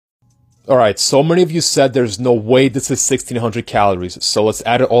Alright, so many of you said there's no way this is 1600 calories, so let's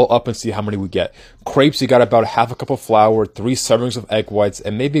add it all up and see how many we get. Crepes, you got about half a cup of flour, 3 servings of egg whites,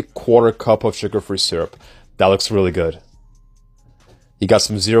 and maybe a quarter cup of sugar-free syrup. That looks really good. You got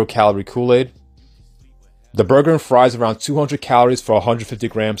some 0-calorie Kool-Aid. The burger and fries around 200 calories for 150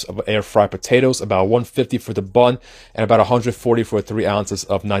 grams of air-fried potatoes, about 150 for the bun, and about 140 for 3 ounces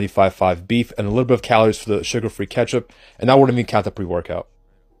of 95.5 beef, and a little bit of calories for the sugar-free ketchup, and that wouldn't even count the pre-workout.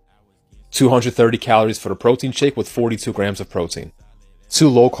 230 calories for the protein shake with 42 grams of protein. 2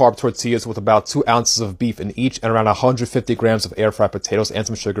 low-carb tortillas with about 2 ounces of beef in each and around 150 grams of air-fried potatoes and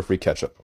some sugar-free ketchup.